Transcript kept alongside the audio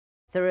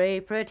Three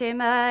pretty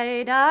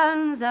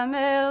maidens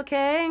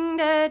a-milking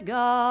did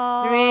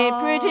go. Three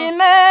pretty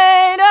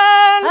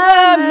maidens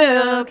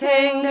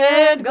a-milking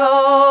did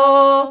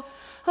go.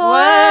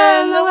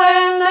 When the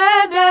wind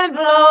it did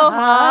blow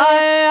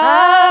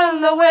high,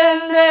 and the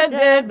wind it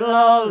did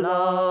blow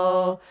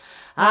low,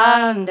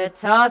 and it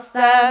tossed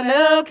their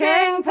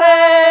milking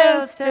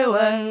pails to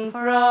and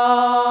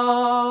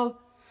fro.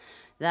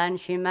 Then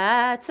she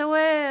met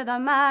with a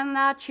man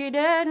that she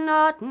did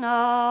not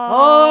know.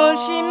 Oh,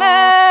 she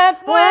met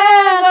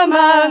with a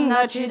man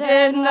that she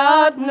did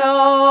not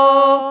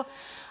know.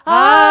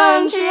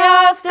 And she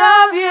asked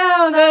of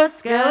you the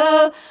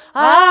skill,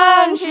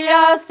 and she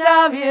asked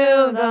of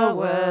you the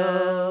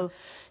will,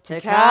 to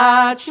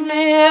catch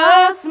me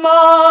a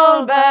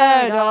small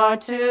bird or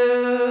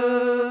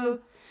two.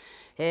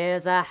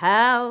 Here's a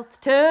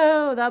health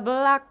to the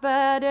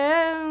blackbird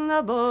in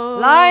the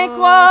bush,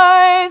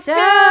 likewise to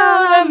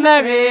the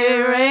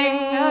merry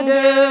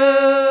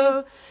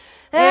ring-a-doo.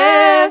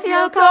 If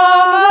you'll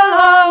come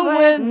along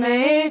with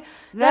me,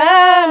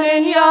 then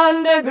in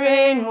yonder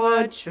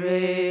greenwood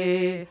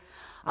tree,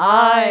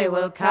 I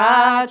will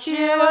catch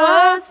you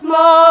a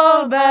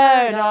small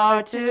bird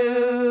or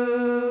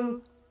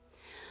two.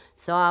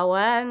 So I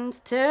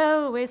went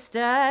till we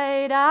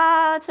stayed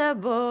at a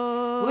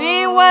bush.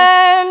 We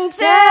went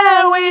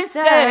till we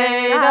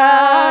stayed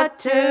at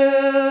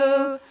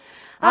two.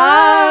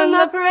 And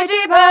the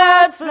pretty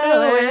birds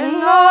flew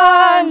in,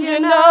 oh, and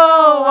you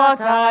know what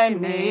I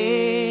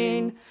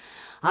mean.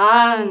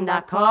 And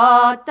I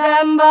caught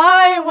them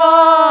by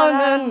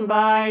one and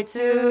by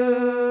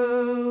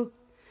two.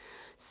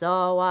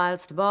 So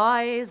whilst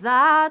boys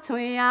that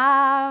we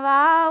have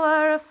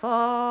our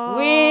fun,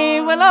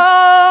 we will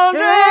all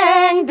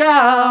drink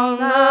down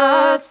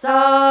the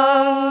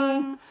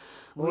sun.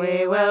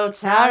 We will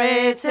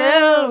tarry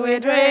till we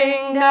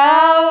drink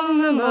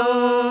down the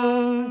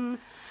moon.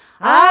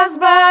 As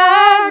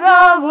birds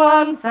of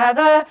one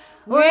feather,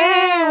 we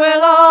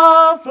will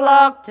all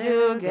flock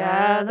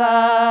together.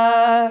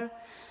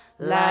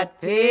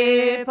 Let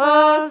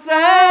people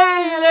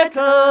say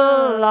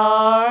little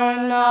or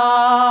none.